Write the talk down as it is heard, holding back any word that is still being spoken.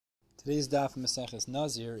Today's daf in Maseches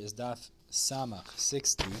Nazir is daf Samach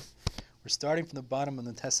 60. We're starting from the bottom of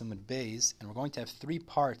the Testament Beis, and we're going to have three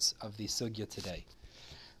parts of the sugya today.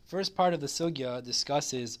 First part of the sugya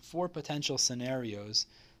discusses four potential scenarios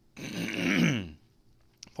that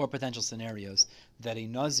a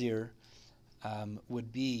Nazir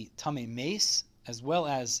would be tamei meis as well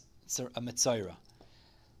as a metzora.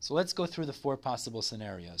 So let's go through the four possible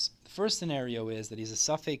scenarios. The first scenario is that he's a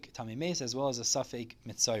safek tamei meis as well as a safek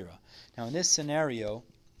metzora. Now in this scenario,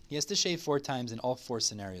 he has to shave 4 times in all 4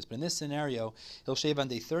 scenarios. But in this scenario, he'll shave on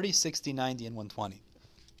day 30, 60, 90, and 120.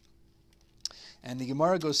 And the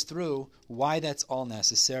Gemara goes through why that's all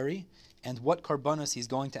necessary and what korbanos he's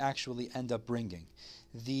going to actually end up bringing.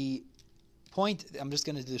 The point, I'm just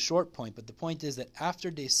going to do the short point, but the point is that after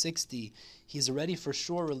day 60, he's already for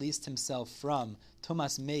sure released himself from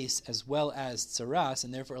tumas meis as well as tzara'as,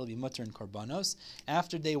 and therefore he'll be mutter in korbanos.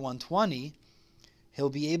 After day 120, he'll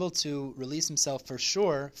be able to release himself for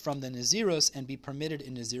sure from the nezirus and be permitted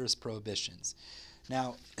in nezirus prohibitions.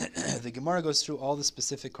 Now, the Gemara goes through all the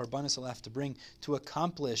specific korbanos he'll have to bring to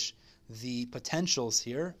accomplish the potentials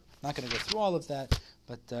here. I'm not going to go through all of that,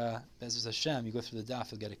 but Be'ez Hashem, you go through the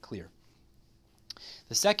daf, you'll get it clear.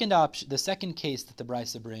 The second case that the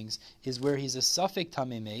Brisa brings is where he's a safek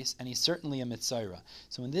tamei meis and he's certainly a metzora.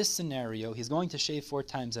 So in this scenario, he's going to shave 4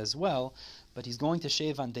 times as well, but he's going to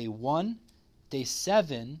shave on day 1, day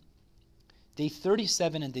 7, day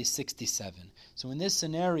 37, and day 67. So in this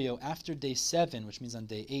scenario, after day 7, which means on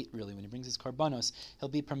day 8 really, when he brings his korbanos, he'll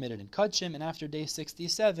be permitted in kodshim, and after day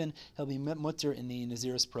 67, he'll be mutter in the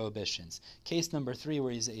nezirus prohibitions. Case number 3,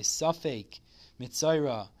 where he's a safek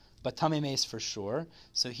metzora, but tamei meis for sure.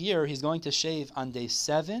 So here he's going to shave on day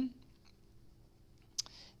 7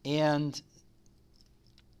 and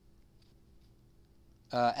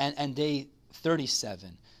day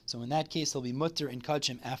 37. So in that case, he'll be mutter in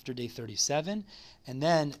kodshim after day 37, and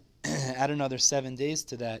then add another 7 days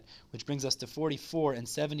to that, which brings us to 44 and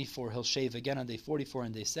 74. He'll shave again on day 44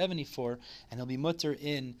 and day 74, and he'll be mutter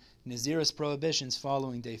in nezirus prohibitions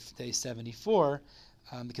following day 74.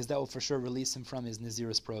 Because that will for sure release him from his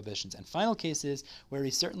nezirus prohibitions. And final cases where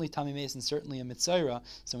he's certainly tamei meis and certainly a metzora.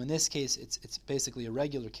 So in this case, it's basically a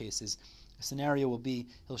regular cases. The scenario will be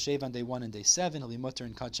he'll shave on day 1 and day 7. He'll be mutter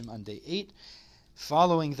in kodshim on day 8.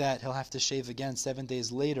 Following that, he'll have to shave again 7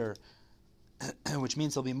 days later, which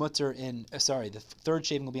means he'll be mutter in. The third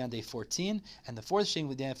shaving will be on day 14, and the fourth shaving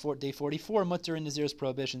will be on day 44. Mutter in nezirus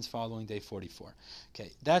prohibitions following day 44.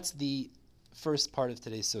 Okay, that's the first part of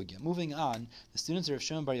today's sugya. Moving on, the students of Rav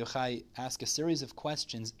Shimon Bar Yochai ask a series of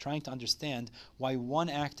questions trying to understand why one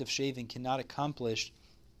act of shaving cannot accomplish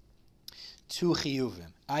 2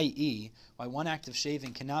 chiyuvim, i.e., why one act of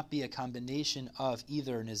shaving cannot be a combination of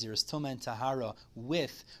either nezirus tumas and tahara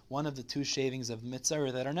with one of the 2 shavings of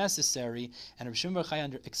metzora that are necessary, and Rav Shimon Bar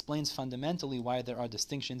Yochai explains fundamentally why there are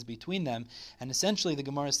distinctions between them, and essentially the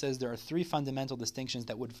Gemara says there are 3 fundamental distinctions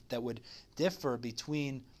that would differ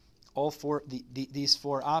between all 4 these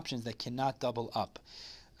 4 options that cannot double up.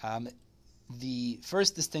 The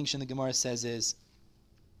first distinction the Gemara says is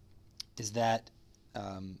that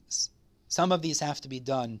some of these have to be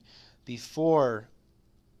done before.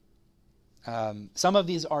 Some of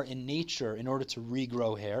these are in nature in order to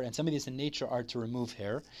regrow hair, and some of these in nature are to remove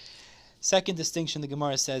hair. Second distinction the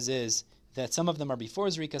Gemara says is that some of them are before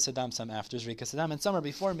Zrikas Adam, some after Zrikas Adam, and some are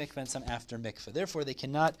before mikveh and some after mikveh. Therefore, they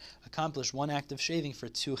cannot accomplish one act of shaving for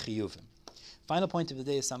 2 chiyuvim. Final point of the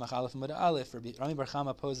day is Samach Aleph Mud Aleph. Rami Bar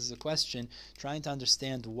Chama poses a question trying to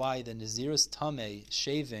understand why the nezirus tamei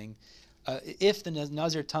shaving, if the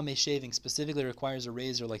Nazir tamei shaving specifically requires a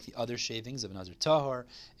razor like the other shavings of Nazir tahor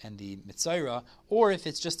and the metzora, or if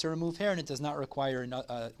it's just to remove hair and it does not require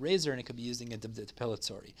a razor and it could be using a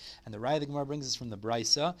depilatory. And the raya the Gemara brings us from the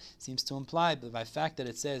Brisa seems to imply that by the fact that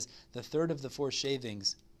it says the third of the 4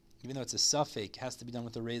 shavings, even though it's a safek, has to be done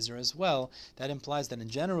with a razor as well, that implies that in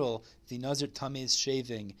general the Nazir tamei's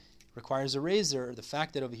shaving requires a razor. The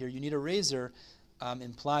fact that over here you need a razor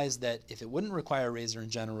implies that if it wouldn't require a razor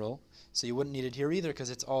in general, so you wouldn't need it here either because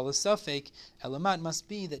it's all a safek, elamat must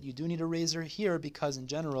be that you do need a razor here because in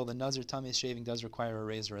general the Nazir tamei's shaving does require a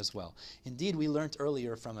razor as well. Indeed, we learned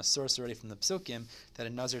earlier from a source already from the Psukim that a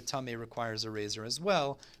Nazir tamei requires a razor as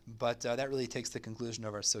well, but that really takes the conclusion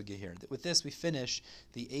of our sugya here. With this, we finish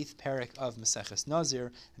the 8th parak of Maseches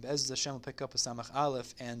Nazir, and Be'ez Hashem will pick up with Samach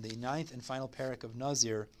Aleph and the 9th and final parak of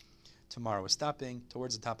Nazir tomorrow. We're stopping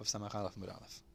towards the top of Samach Aleph Mud Aleph.